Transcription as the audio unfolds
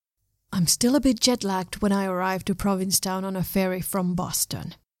I'm still a bit jet-lagged when I arrive to Provincetown on a ferry from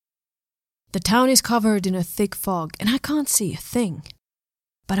Boston. The town is covered in a thick fog and I can't see a thing.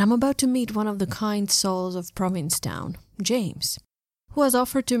 But I'm about to meet one of the kind souls of Provincetown, James, who has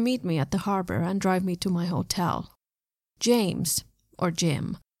offered to meet me at the harbor and drive me to my hotel. James, or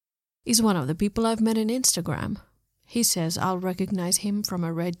Jim, is one of the people I've met on Instagram. He says I'll recognize him from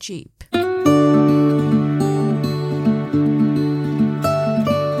a red Jeep.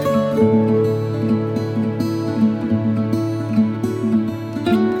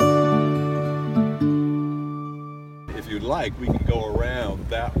 If you'd like, we can go around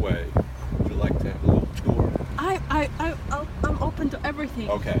that way. Would you like to have a little tour? I'm open to everything.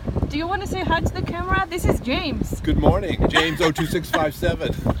 Okay. Do you want to say hi to the camera? This is James. Good morning, James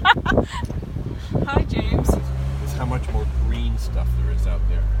 02657. Hi, James. This is how much more green stuff there is out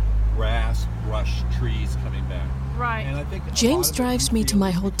there. Grass, brush, trees coming back. Right. And I think James drives me to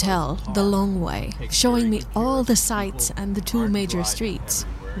my hotel the long way, showing me all the sights and the two major streets.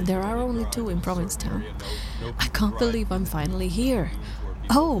 There are only two in Provincetown. I can't believe I'm finally here.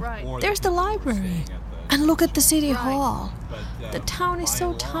 Oh, there's the library. And look at the city hall. The town is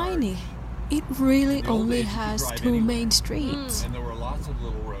so tiny. It really only has two main streets. And there were lots of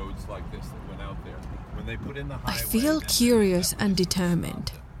little roads like this that went out there. When they put in the highway, I feel curious and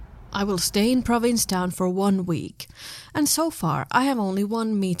determined. I will stay in Provincetown for 1 week, and so far I have only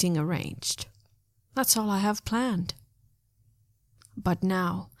one meeting arranged. That's all I have planned. But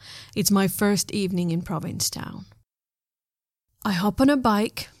now, it's my first evening in Provincetown. I hop on a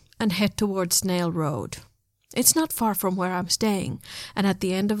bike and head towards Snail Road. It's not far from where I'm staying, and at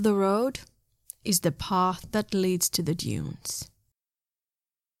the end of the road is the path that leads to the dunes.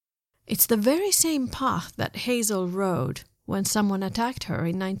 It's the very same path that Hazel rode when someone attacked her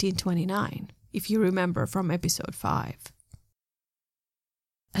in 1929, if you remember from episode 5.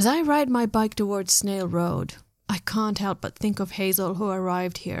 As I ride my bike towards Snail Road, I can't help but think of Hazel who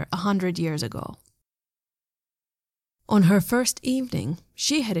arrived here 100 years ago. On her first evening,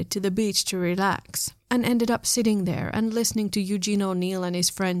 she headed to the beach to relax and ended up sitting there and listening to Eugene O'Neill and his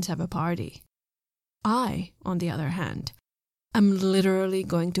friends have a party. I, on the other hand, am literally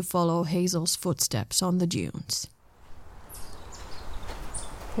going to follow Hazel's footsteps on the dunes.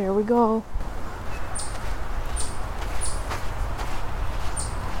 Here we go.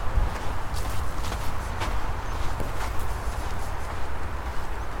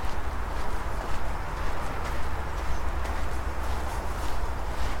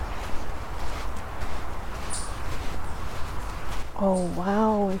 Oh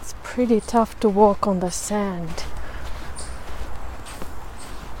wow, it's pretty tough to walk on the sand.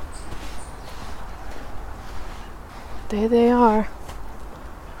 There they are.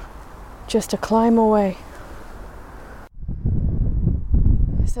 Just a climb away.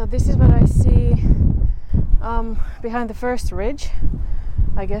 So this is what I see behind the first ridge.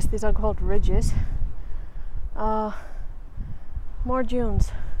 I guess these are called ridges. More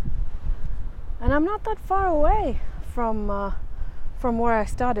dunes. And I'm not that far away from where I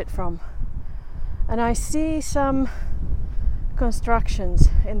started from. And I see some constructions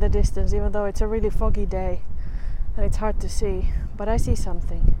in the distance, even though it's a really foggy day and it's hard to see, but I see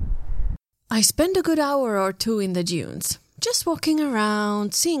something. I spend a good hour or two in the dunes, just walking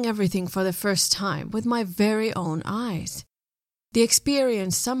around, seeing everything for the first time with my very own eyes. The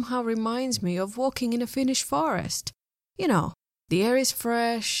experience somehow reminds me of walking in a Finnish forest. You know, the air is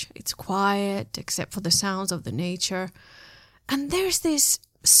fresh, it's quiet, except for the sounds of the nature. And there's this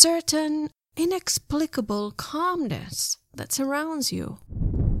certain inexplicable calmness that surrounds you.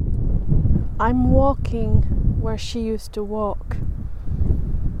 I'm walking where she used to walk.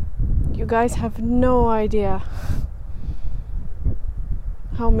 You guys have no idea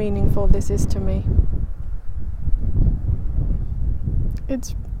how meaningful this is to me.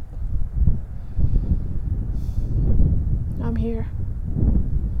 I'm here.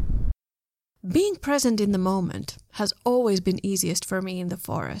 Being present in the moment has always been easiest for me in the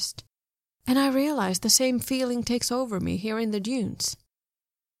forest, and I realize the same feeling takes over me here in the dunes.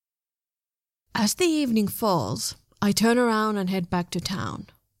 As the evening falls, I turn around and head back to town.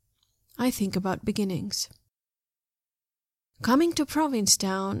 I think about beginnings. Coming to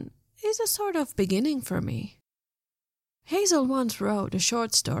Provincetown is a sort of beginning for me. Hazel once wrote a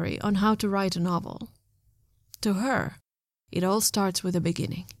short story on how to write a novel. To her, it all starts with a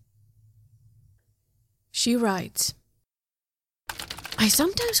beginning. She writes, I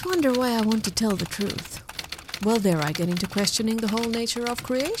sometimes wonder why I want to tell the truth. Well, there I get into questioning the whole nature of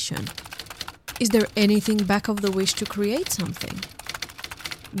creation. Is there anything back of the wish to create something?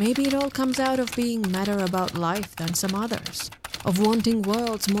 Maybe it all comes out of being madder about life than some others. of wanting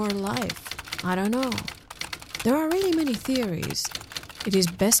worlds more life? I don't know. There are really many theories. It is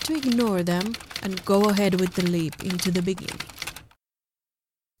best to ignore them and go ahead with the leap into the beginning.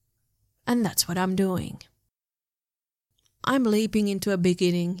 And that's what I'm doing. I'm leaping into a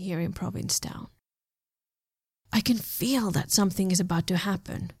beginning here in Provincetown. I can feel that something is about to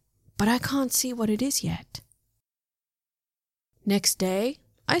happen, but I can't see what it is yet. Next day,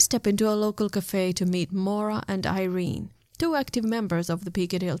 I step into a local cafe to meet Maura and Irene, 2 active members of the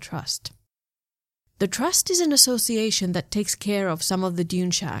Peaked Hill Trust. The Trust is an association that takes care of some of the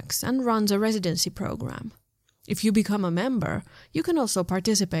dune shacks and runs a residency program. If you become a member, you can also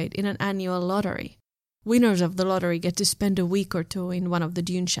participate in an annual lottery. Winners of the lottery get to spend a week or 2 in one of the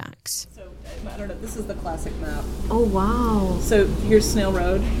dune shacks. So, I don't know, this is the classic map. Oh, wow. So here's Snail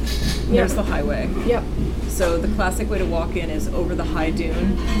Road, here's the highway. Yep. So the classic way to walk in is over the high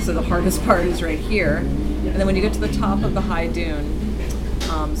dune. So the hardest part is right here. And then when you get to the top of the high dune,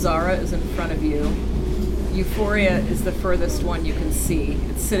 Zara is in front of you. Euphoria is the furthest one you can see.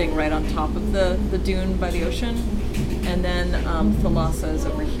 It's sitting right on top of the dune by the ocean. And then Thalassa is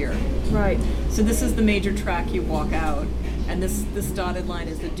over here. Right. So this is the major track you walk out. And this dotted line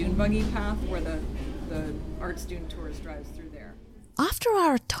is the dune buggy path where the Arts Dune Tours drives through there. After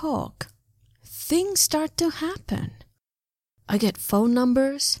our talk, things start to happen. I get phone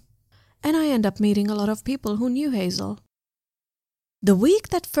numbers, and I end up meeting a lot of people who knew Hazel. The week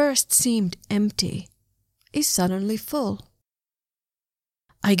that first seemed empty is suddenly full.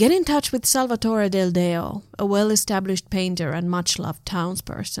 I get in touch with Salvatore Del Deo, a well-established painter and much-loved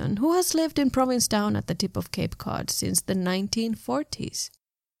townsperson who has lived in Provincetown at the tip of Cape Cod since the 1940s.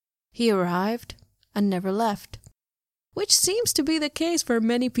 He arrived and never left, which seems to be the case for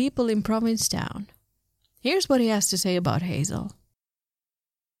many people in Provincetown. Here's what he has to say about Hazel.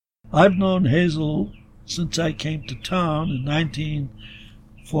 I've known Hazel since I came to town in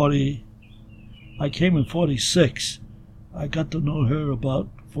 1940. I came in 46. I got to know her about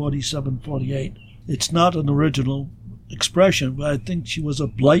 47, 48. It's not an original expression, but I think she was a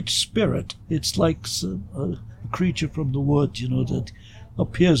blight spirit. It's like a creature from the woods, that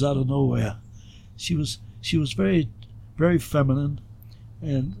appears out of nowhere. She was very, very feminine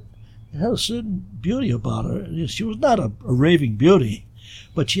and had a certain beauty about her. She was not a raving beauty,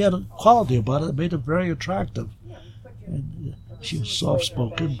 but she had a quality about her that made her very attractive. And she was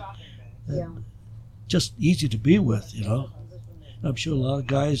soft-spoken. Just easy to be with, I'm sure a lot of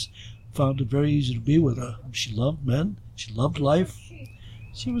guys found it very easy to be with her. She loved men. She loved life.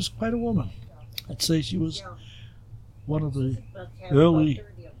 She was quite a woman. I'd say she was one of the early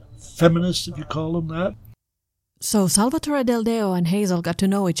feminists, if you call them that. So Salvatore Del Deo and Hazel got to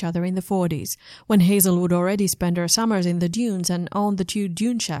know each other in the 40s, when Hazel would already spend her summers in the dunes and own the 2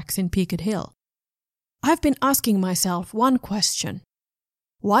 dune shacks in Peaked Hill. I've been asking myself one question.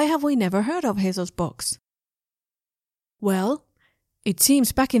 Why have we never heard of Hazel's books? Well, it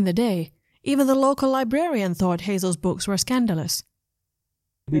seems back in the day, even the local librarian thought Hazel's books were scandalous.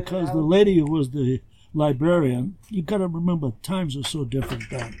 Because the lady who was the librarian, you've got to remember, times are so different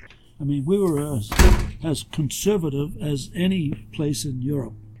then. I mean, we were as conservative as any place in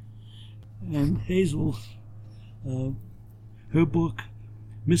Europe. And Hazel, her book,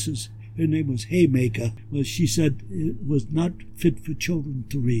 her name was Haymaker, she said it was not fit for children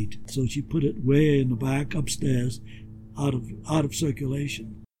to read. So she put it way in the back, upstairs, out of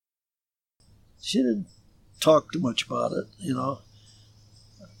circulation. She didn't talk too much about it,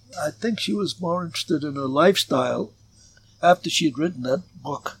 I think she was more interested in her lifestyle after she had written that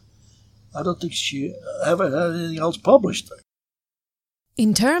book. I don't think she ever had anything else published.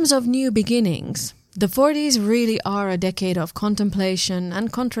 In terms of new beginnings, the 40s really are a decade of contemplation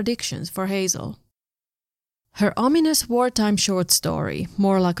and contradictions for Hazel. Her ominous wartime short story,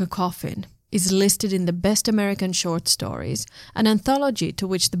 More Like a Coffin, is listed in the Best American Short Stories, an anthology to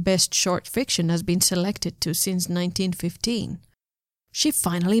which the best short fiction has been selected to since 1915. She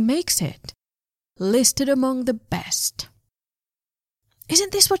finally makes it, listed among the best.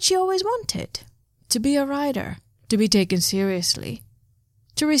 Isn't this what she always wanted? To be a writer, to be taken seriously,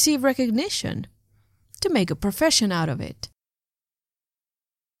 to receive recognition, to make a profession out of it.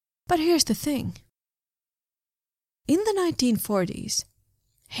 But here's the thing. In the 1940s,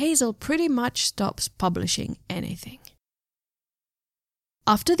 Hazel pretty much stops publishing anything.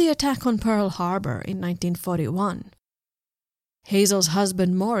 After the attack on Pearl Harbor in 1941, Hazel's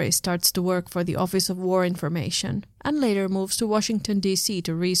husband Morris starts to work for the Office of War Information and later moves to Washington, D.C.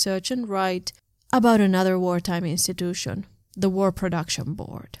 to research and write about another wartime institution, the War Production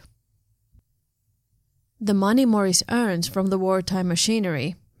Board. The money Morris earns from the wartime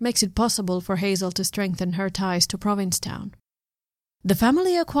machinery makes it possible for Hazel to strengthen her ties to Provincetown. The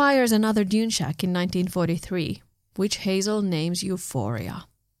family acquires another dune shack in 1943, which Hazel names Euphoria.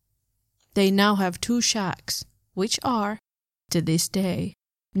 They now have 2 shacks, which are, to this day,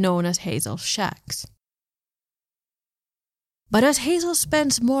 known as Hazel Shacks. But as Hazel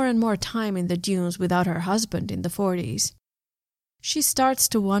spends more and more time in the dunes without her husband in the 40s, she starts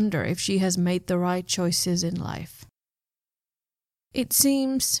to wonder if she has made the right choices in life. It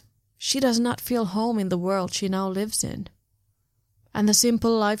seems she does not feel home in the world she now lives in, and the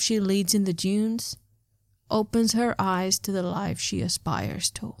simple life she leads in the dunes opens her eyes to the life she aspires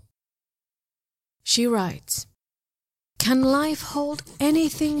to. She writes, "Can life hold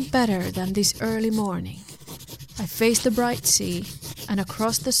anything better than this early morning? I face the bright sea, and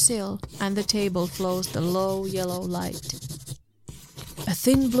across the sill and the table flows the low yellow light. A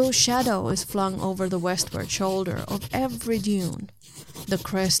thin blue shadow is flung over the westward shoulder of every dune. The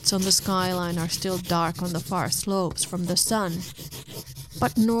crests on the skyline are still dark on the far slopes from the sun,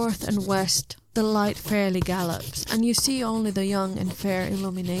 but north and west the light fairly gallops, and you see only the young and fair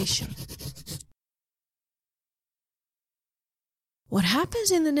illumination." What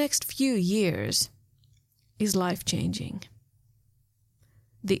happens in the next few years is life-changing.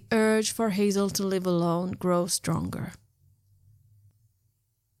 The urge for Hazel to live alone grows stronger.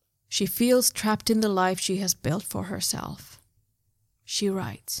 She feels trapped in the life she has built for herself. She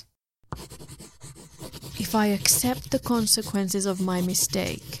writes, "If I accept the consequences of my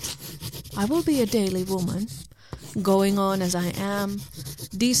mistake, I will be a daily woman, going on as I am,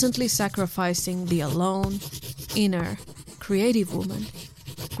 decently sacrificing the alone, inner, creative woman,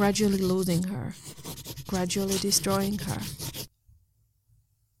 gradually losing her, gradually destroying her."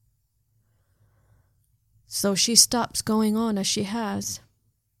 So she stops going on as she has.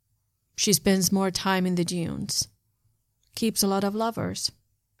 She spends more time in the dunes, keeps a lot of lovers.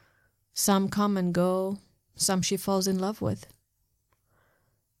 Some come and go, some she falls in love with.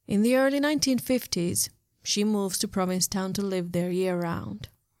 In the early 1950s, she moves to Provincetown to live there year-round.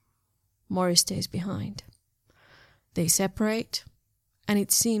 Maury stays behind. They separate, and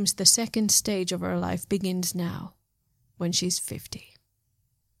it seems the second stage of her life begins now, when she's 50.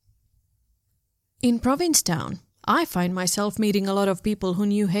 In Provincetown, I find myself meeting a lot of people who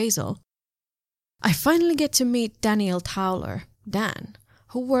knew Hazel. I finally get to meet Daniel Towler, Dan,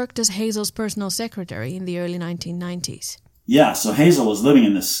 who worked as Hazel's personal secretary in the early 1990s. Yeah, so Hazel was living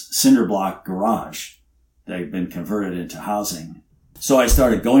in this cinder block garage that had been converted into housing. So I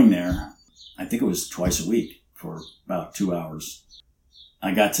started going there, I think it was twice a week, for about 2 hours.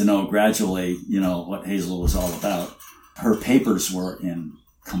 I got to know gradually, what Hazel was all about. Her papers were in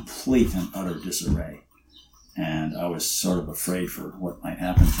complete and utter disarray, and I was sort of afraid for what might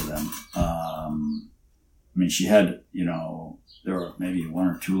happen to them. She had, there were maybe 1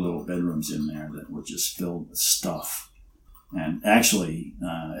 or 2 little bedrooms in there that were just filled with stuff. And actually,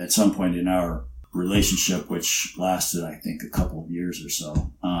 at some point in our relationship, which lasted, I think, a couple of years or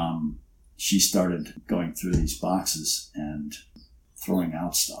so, she started going through these boxes and throwing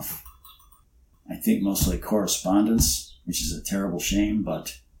out stuff. I think mostly correspondence, which is a terrible shame,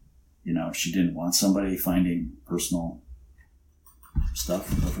 but, she didn't want somebody finding personal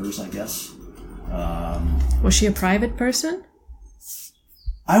stuff of hers, I guess. Was she a private person?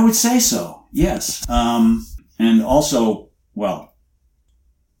 I would say so, yes. And also,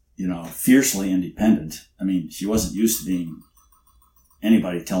 fiercely independent. She wasn't used to being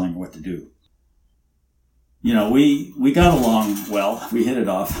anybody telling her what to do. We got along well. We hit it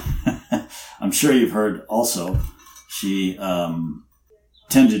off. I'm sure you've heard also. She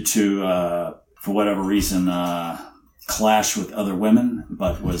tended to, for whatever reason, clash with other women,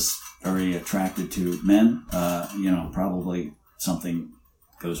 but was very attracted to men. Probably something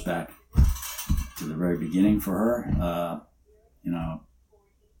goes back to the very beginning for her.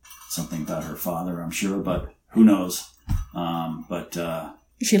 Something about her father, I'm sure, but who knows?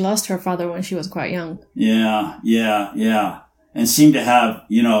 She lost her father when she was quite young. Yeah. And seemed to have,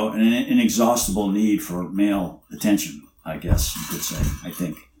 an inexhaustible need for male attention, I guess you could say, I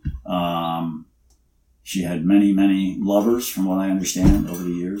think. She had many, many lovers, from what I understand, over the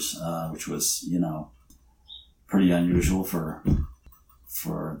years, which was, pretty unusual for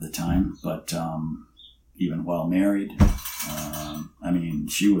the time. But even while married,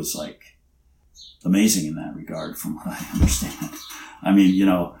 she was amazing in that regard, from what I understand.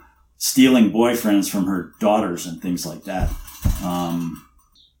 Stealing boyfriends from her daughters and things like that,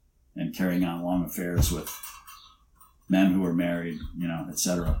 and carrying on long affairs with men who were married,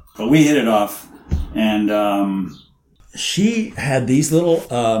 etc. But we hit it off, and she had these little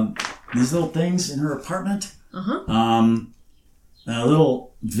things in her apartment,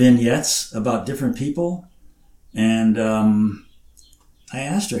 little vignettes about different people, and I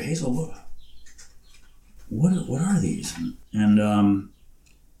asked her, Hazel, what are these? And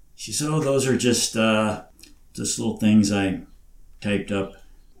she said, oh, those are just little things I typed up.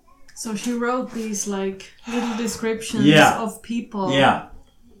 So she wrote these like little descriptions of people. Yeah.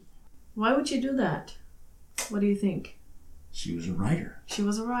 Why would you do that? What do you think? She was a writer. She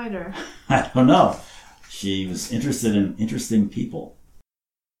was a writer. I don't know. She was interested in interesting people.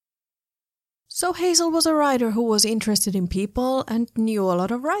 So Hazel was a writer who was interested in people and knew a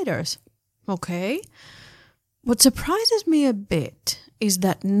lot of writers. Okay. What surprises me a bit is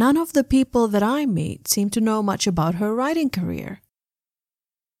that none of the people that I meet seem to know much about her writing career.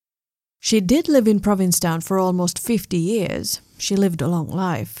 She did live in Provincetown for almost 50 years. She lived a long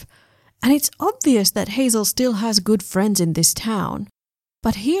life. And it's obvious that Hazel still has good friends in this town.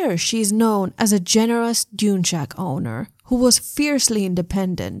 But here she's known as a generous dune shack owner who was fiercely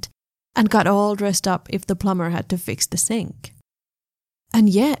independent and got all dressed up if the plumber had to fix the sink. And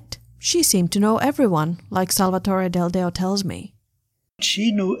yet, she seemed to know everyone, like Salvatore Del Deo tells me.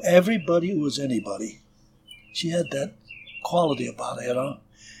 She knew everybody who was anybody. She had that quality about her,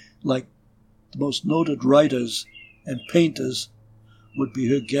 Like the most noted writers and painters would be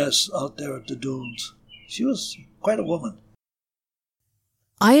her guests out there at the dunes. She was quite a woman.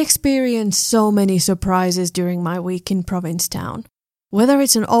 I experienced so many surprises during my week in Provincetown. Whether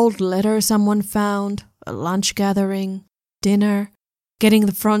it's an old letter someone found, a lunch gathering, dinner, getting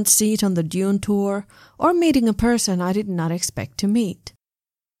the front seat on the dune tour, or meeting a person I did not expect to meet.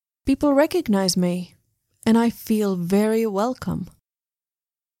 People recognize me, and I feel very welcome.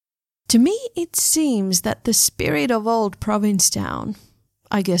 To me, it seems that the spirit of old Provincetown,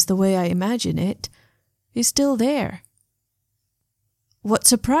 I guess the way I imagine it, is still there. What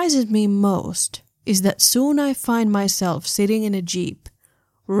surprises me most is that soon I find myself sitting in a jeep,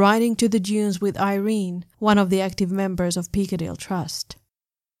 riding to the dunes with Irene, one of the active members of Piccadilly Trust.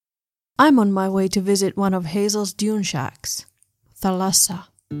 I'm on my way to visit one of Hazel's dune shacks, Thalassa.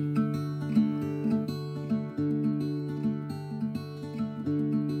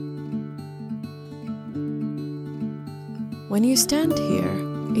 When you stand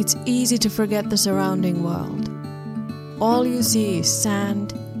here, it's easy to forget the surrounding world. All you see is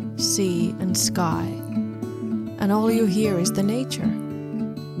sand, sea, and sky. And all you hear is the nature.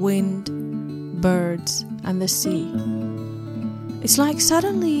 Wind, birds, and the sea. It's like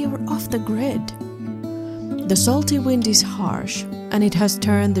suddenly you're off the grid. The salty wind is harsh, and it has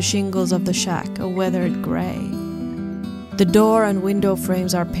turned the shingles of the shack a weathered grey. The door and window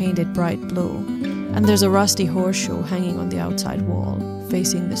frames are painted bright blue, and there's a rusty horseshoe hanging on the outside wall,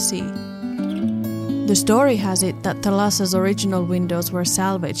 facing the sea. The story has it that Thalassa's original windows were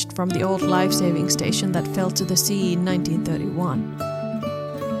salvaged from the old life-saving station that fell to the sea in 1931.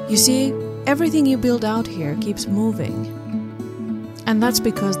 You see, everything you build out here keeps moving. And that's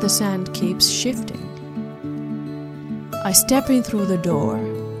because the sand keeps shifting. I step in through the door.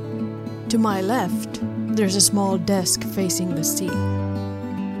 To my left, there's a small desk facing the sea.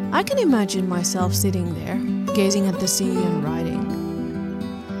 I can imagine myself sitting there, gazing at the sea and writing.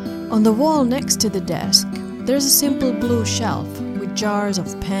 On the wall next to the desk, there's a simple blue shelf with jars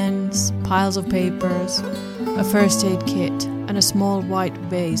of pens, piles of papers, a first aid kit, and a small white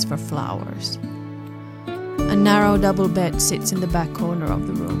vase for flowers. A narrow double bed sits in the back corner of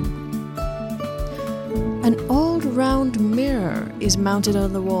the room. An old round mirror is mounted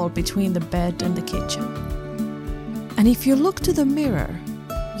on the wall between the bed and the kitchen. And if you look to the mirror,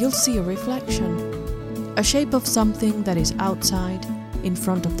 you'll see a reflection, a shape of something that is outside, in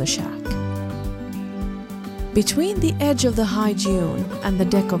front of the shack. Between the edge of the high dune and the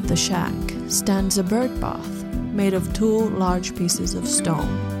deck of the shack stands a bird bath made of 2 large pieces of stone.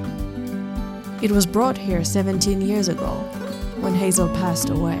 It was brought here 17 years ago, when Hazel passed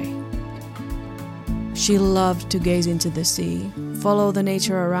away. She loved to gaze into the sea, follow the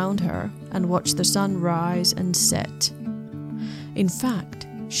nature around her, and watch the sun rise and set. In fact,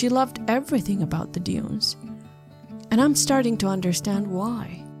 she loved everything about the dunes. And I'm starting to understand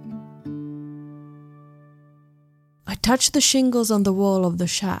why. I touched the shingles on the wall of the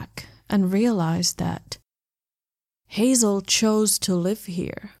shack and realized that Hazel chose to live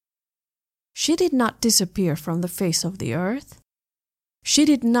here. She did not disappear from the face of the earth. She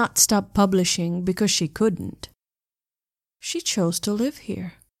did not stop publishing because she couldn't. She chose to live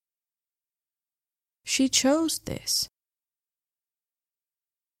here. She chose this.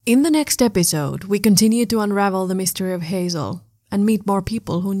 In the next episode, we continue to unravel the mystery of Hazel and meet more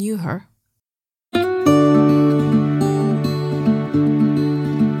people who knew her.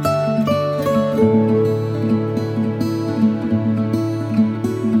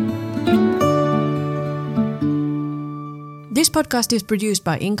 This podcast is produced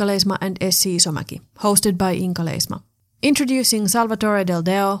by Inka Leisma and Essi Isomäki, hosted by Inka Leisma. Introducing Salvatore Del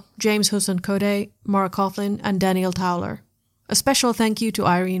Deo, James Husson-Coté, Maura Coughlin, and Daniel Towler. A special thank you to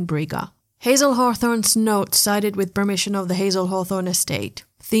Irene Briga. Hazel Hawthorne's notes cited with permission of the Hazel Hawthorne Estate.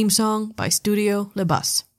 Theme song by Studio Le Bus.